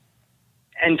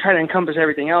 and try to encompass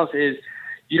everything else, is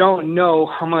you don't know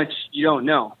how much you don't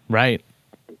know. Right.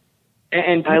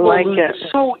 And I like it.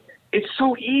 So it's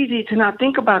so easy to not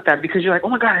think about that, because you're like, oh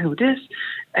my God, I know this,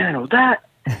 and I know that,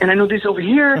 and I know this over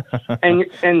here,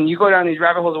 and you go down these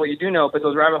rabbit holes of what you do know, but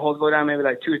those rabbit holes go down maybe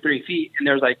like 2 or 3 feet, and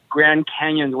there's like Grand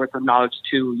Canyons worth of knowledge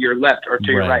to your left or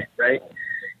to your right, right?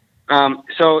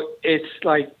 So it's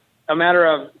like a matter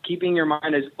of keeping your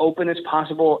mind as open as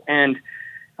possible. And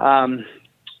Glenn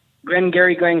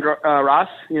Ross,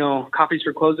 copies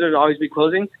for closers, always be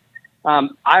closing.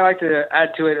 I like to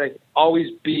add to it, like,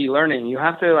 always be learning. You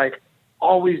have to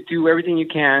always do everything you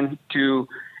can to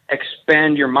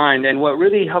expand your mind. And what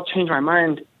really helped change my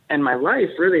mind and my life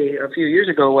really a few years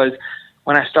ago was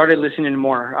when I started listening to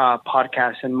more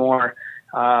podcasts and more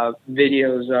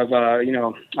videos of,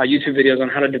 YouTube videos on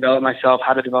how to develop myself,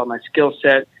 how to develop my skill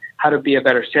set, how to be a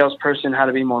better salesperson, how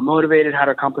to be more motivated, how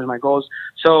to accomplish my goals.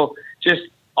 So just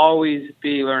always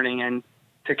be learning. And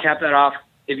to cap that off,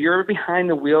 if you're behind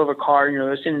the wheel of a car and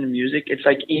you're listening to music, it's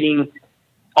like eating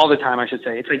all the time, I should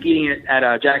say. It's like eating it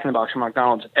at Jack in the Box or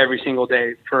McDonald's every single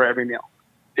day for every meal.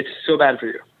 It's so bad for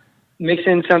you. mix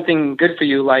in something good for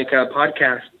you, like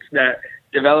podcasts that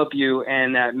develop you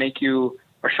and that make you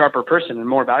a sharper person and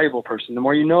more valuable person. The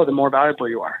more you know, the more valuable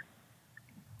you are.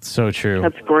 So true.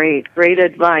 That's great. Great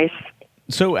advice.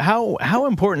 So how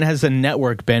important has the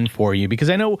network been for you? Because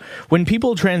I know when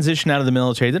people transition out of the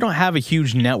military, they don't have a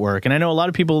huge network. And I know a lot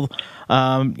of people,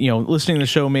 listening to the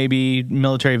show, maybe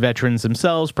military veterans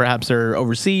themselves, perhaps they're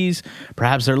overseas,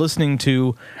 perhaps they're listening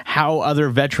to how other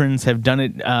veterans have done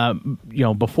it,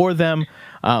 before them.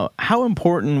 How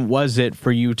important was it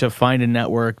for you to find a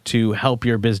network to help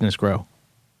your business grow?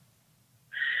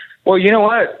 Well, you know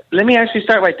what? Let me actually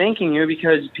start by thanking you,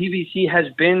 because PBC has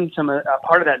been a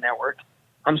part of that network.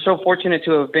 I'm so fortunate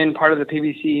to have been part of the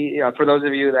PBC. For those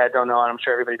of you that don't know, and I'm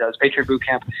sure everybody does, Patriot Boot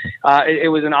Camp.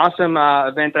 It was an awesome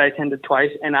event that I attended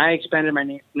twice, and I expanded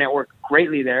my network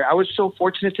greatly there. I was so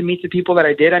fortunate to meet the people that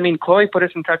I did. I mean, Chloe put us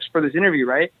in touch for this interview,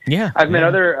 right? Yeah. I've met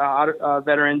other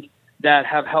veterans that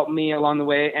have helped me along the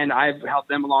way, and I've helped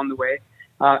them along the way.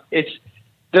 It's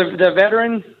the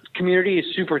veteran community is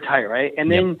super tight, right?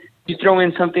 And then you throw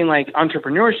in something like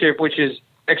entrepreneurship, which is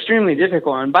extremely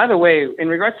difficult. And by the way, in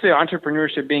regards to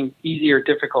entrepreneurship being easy or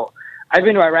difficult, I've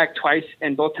been to Iraq twice,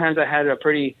 and both times I had a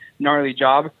pretty gnarly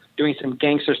job doing some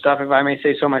gangster stuff, if I may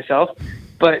say so myself.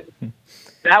 But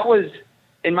that was,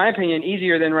 in my opinion,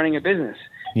 easier than running a business.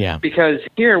 Yeah. Because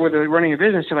here, with running a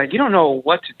business, you're like, you don't know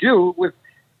what to do.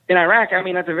 In Iraq, I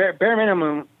mean, at the bare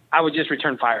minimum, I would just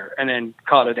return fire and then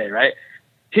call it a day, right?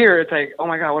 Here, it's like, oh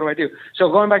my God, what do I do? So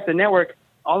going back to the network,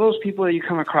 all those people that you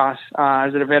come across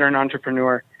as a veteran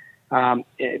entrepreneur,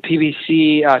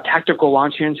 PBC, Tactical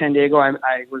Launch here in San Diego.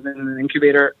 I was in an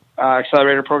incubator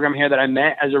accelerator program here that I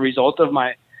met as a result of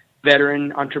my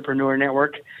veteran entrepreneur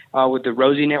network with the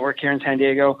Rosie Network here in San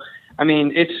Diego. I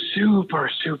mean, it's super,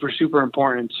 super, super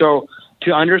important. So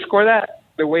to underscore that,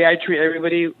 the way I treat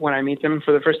everybody when I meet them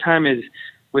for the first time is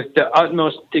with the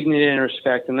utmost dignity and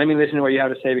respect. And let me listen to what you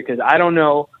have to say, because I don't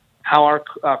know how our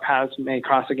paths may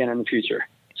cross again in the future.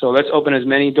 So let's open as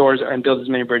many doors and build as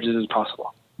many bridges as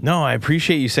possible. No, I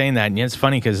appreciate you saying that. And it's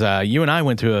funny because you and I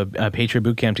went through a Patriot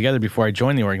Boot Camp together before I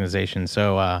joined the organization.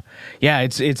 So,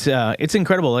 it's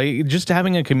incredible. Like, just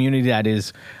having a community that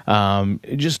is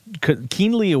just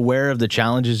keenly aware of the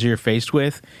challenges you're faced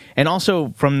with, and also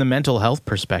from the mental health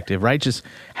perspective, right? Just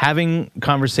having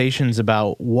conversations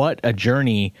about what a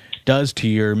journey does to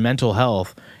your mental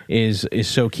health is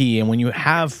so key. And when you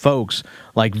have folks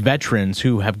like veterans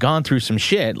who have gone through some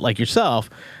shit like yourself,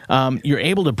 you're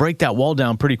able to break that wall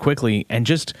down pretty quickly and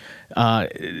just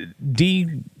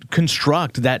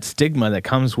deconstruct that stigma that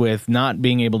comes with not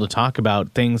being able to talk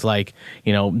about things like,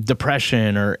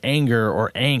 depression or anger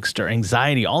or angst or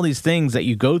anxiety, all these things that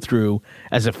you go through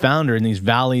as a founder in these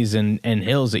valleys and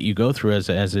hills that you go through as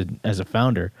a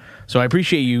founder. So I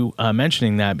appreciate you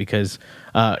mentioning that, because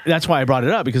that's why I brought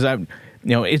it up, because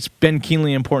it's been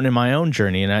keenly important in my own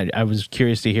journey, and I was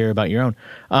curious to hear about your own.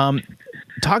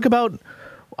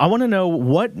 I want to know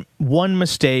what one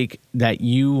mistake that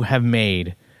you have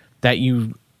made that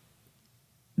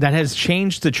has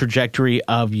changed the trajectory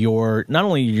of not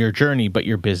only your journey, but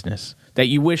your business, that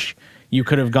you wish you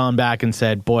could have gone back and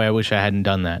said, boy, I wish I hadn't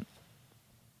done that.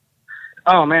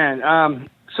 Oh, man.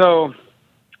 So,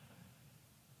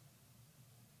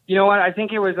 you know what? I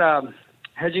think it was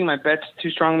hedging my bets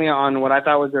too strongly on what I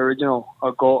thought was the original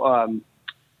goal,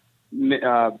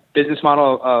 business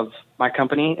model of my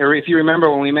company. Or if you remember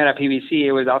when we met at PBC,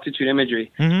 it was altitude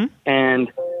imagery. Mm-hmm.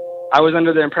 And I was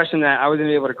under the impression that I was going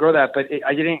to be able to grow that, but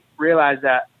I didn't realize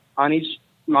that on each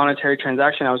monetary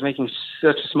transaction, I was making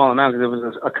such a small amount, because it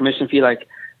was a commission fee, like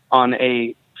on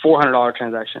a $400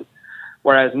 transaction.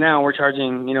 Whereas now we're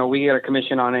charging, we get a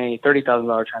commission on a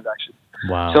 $30,000 transaction.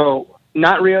 Wow. So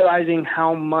not realizing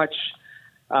how much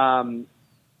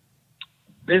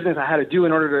business I had to do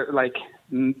in order to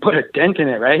put a dent in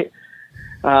it, right?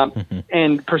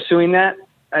 And pursuing that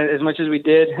as much as we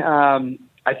did, I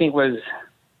think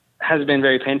has been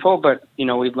very painful. But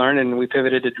we've learned, and we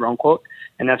pivoted to Drone Quote,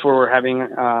 and that's where we're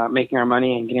making our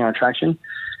money and getting our traction.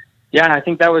 Yeah, and I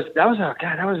think that was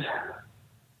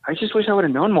I just wish I would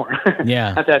have known more.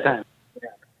 Yeah. At that time.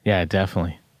 Yeah,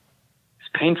 definitely.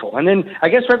 Painful. And then I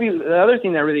guess the other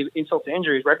thing that really insult to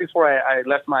injury is right before I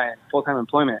left my full-time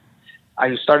employment,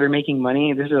 I started making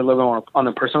money. This is a little bit more on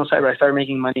the personal side, but I started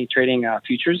making money trading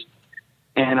futures.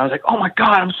 And I was like, oh my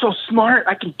God, I'm so smart.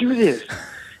 I can do this.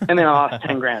 And then I lost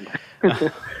 10 grand.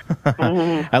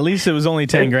 At least it was only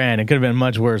 10 grand. It could have been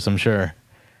much worse, I'm sure.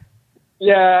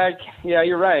 Yeah,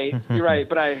 you're right. You're right.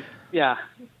 But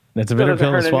that's a bitter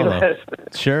pill to swallow.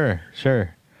 Sure.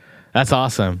 That's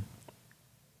awesome.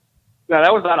 No,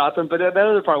 that was not awesome, but that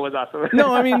other part was awesome.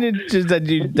 No, I mean, it's just that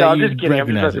you, No, I'm just kidding.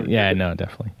 recognize it. Yeah, no,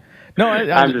 definitely. No,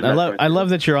 I love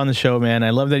that you're on the show, man. I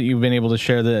love that you've been able to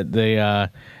share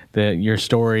your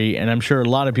story, and I'm sure a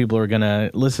lot of people are going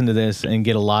to listen to this and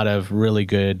get a lot of really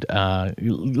good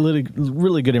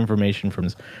information from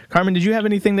this. Carmen, did you have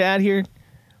anything to add here?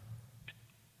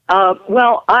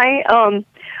 Well, I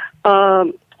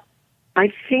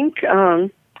think,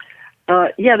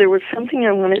 there was something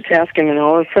I wanted to ask him, and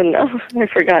all of a sudden, I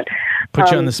forgot.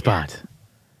 Put you on the spot.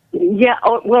 Yeah,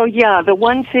 the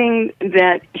one thing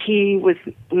that he was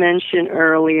mentioned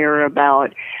earlier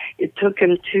about, it took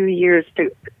him 2 years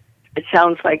it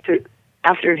sounds like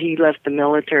after he left the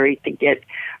military to get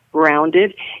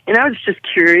grounded. And I was just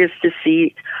curious to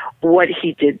see what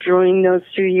he did during those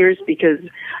 2 years because,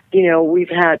 we've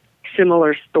had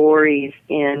similar stories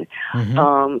and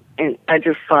I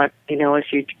just thought,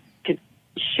 if you could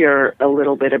share a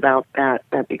little bit about that,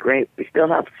 that'd be great. We still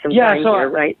have some time here,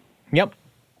 right? Yep.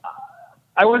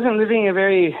 I wasn't living a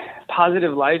very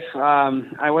positive life.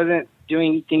 I wasn't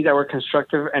doing things that were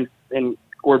constructive and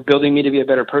were building me to be a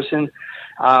better person.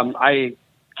 I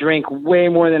drank way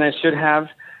more than I should have.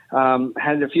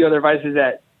 Had a few other vices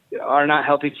that are not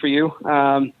healthy for you.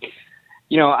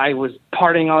 I was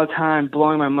partying all the time,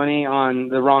 blowing my money on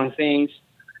the wrong things.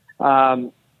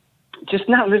 Just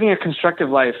not living a constructive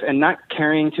life and not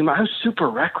caring too much. I was super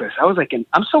reckless. I was like,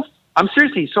 I'm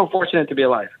seriously so fortunate to be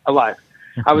alive.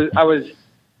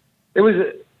 It was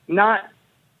not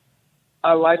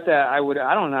a life that I would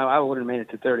have made it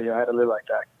to 30. I had to live like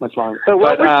that much longer. But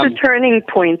what was the turning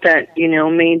point that,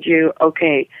 made you,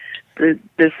 okay,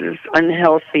 this is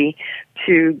unhealthy,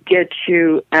 to get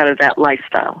you out of that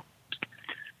lifestyle?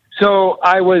 So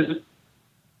I was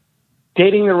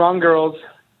dating the wrong girls,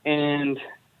 and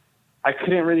I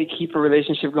couldn't really keep a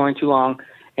relationship going too long,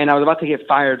 and I was about to get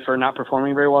fired for not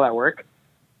performing very well at work.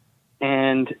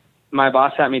 And my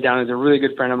boss sat me down, as a really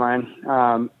good friend of mine,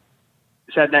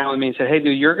 sat down with me and said, "Hey,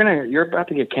 dude, you're about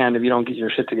to get canned if you don't get your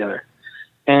shit together."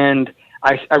 And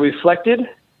I reflected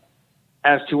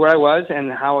as to where I was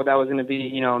and how that was going to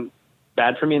be,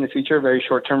 bad for me in the future, very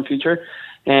short-term future.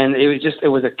 And it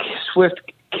was a swift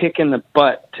kick in the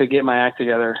butt to get my act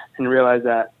together and realize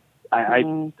that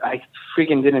I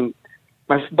freaking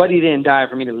my buddy didn't die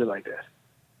for me to live like this.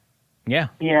 Yeah.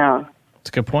 Yeah. That's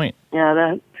a good point.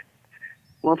 Yeah,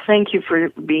 well, thank you for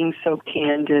being so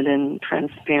candid and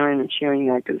transparent and sharing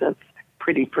that, because that's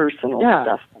pretty personal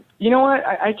stuff. You know what?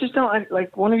 I just don't,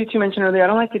 like one of you two mentioned earlier, I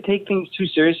don't like to take things too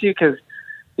seriously, because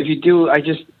if you do, I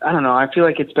don't know, I feel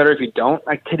like it's better if you don't.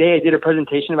 Like today I did a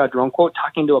presentation about Drone Quote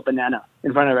talking to a banana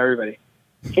in front of everybody.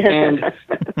 And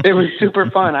it was super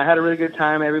fun. I had a really good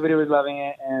time. Everybody was loving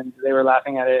it, and they were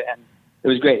laughing at it, and it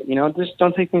was great. Just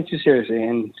don't take things too seriously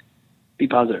and be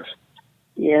positive.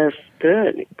 Yes,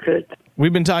 good.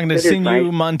 We've been talking to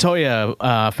Sinew Montoya,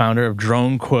 founder of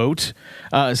Drone Quote.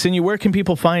 Sinew, where can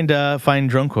people find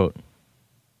Drone Quote?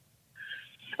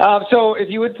 So if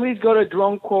you would please go to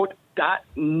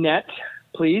dronequote.net,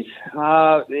 please.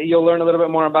 You'll learn a little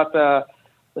bit more about the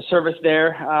service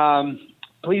there.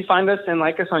 Please find us and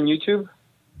like us on YouTube,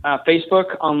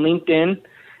 Facebook, on LinkedIn.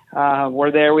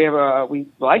 We're there. We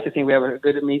like to think we have a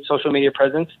good social media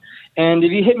presence. And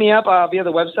if you hit me up via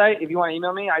the website, if you want to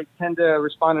email me, I tend to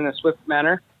respond in a swift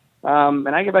manner. And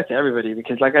I get back to everybody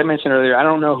because, like I mentioned earlier, I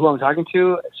don't know who I'm talking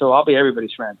to, so I'll be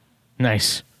everybody's friend.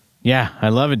 Nice. Yeah, I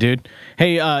love it, dude.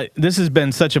 Hey, this has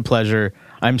been such a pleasure.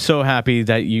 I'm so happy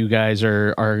that you guys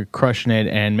are crushing it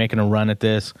and making a run at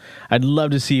this. I'd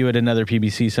love to see you at another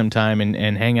PBC sometime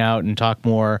and hang out and talk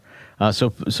more. So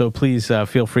please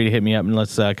feel free to hit me up and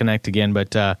let's connect again.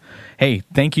 But, hey,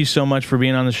 thank you so much for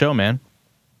being on the show, man.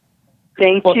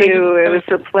 Thank you. It was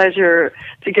a pleasure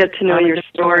to get to know your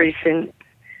stories.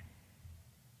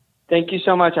 Thank you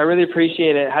so much. I really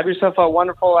appreciate it. Have yourself a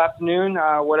wonderful afternoon,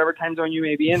 whatever time zone you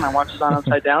may be in. My watch is on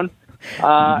upside down.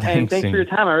 And thanks for your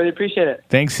time. I really appreciate it.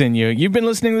 Thanks, Sinew. You've been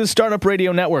listening to the Startup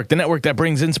Radio Network, the network that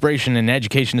brings inspiration and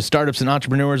education to startups and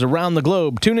entrepreneurs around the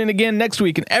globe. Tune in again next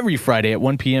week and every Friday at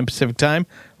 1 p.m. Pacific time.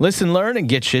 Listen, learn, and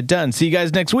get shit done. See you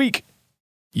guys next week.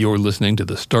 You're listening to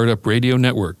the Startup Radio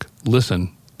Network.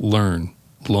 Listen, learn,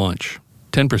 launch.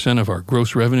 10% of our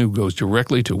gross revenue goes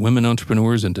directly to women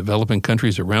entrepreneurs in developing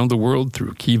countries around the world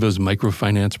through Kiva's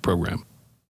microfinance program.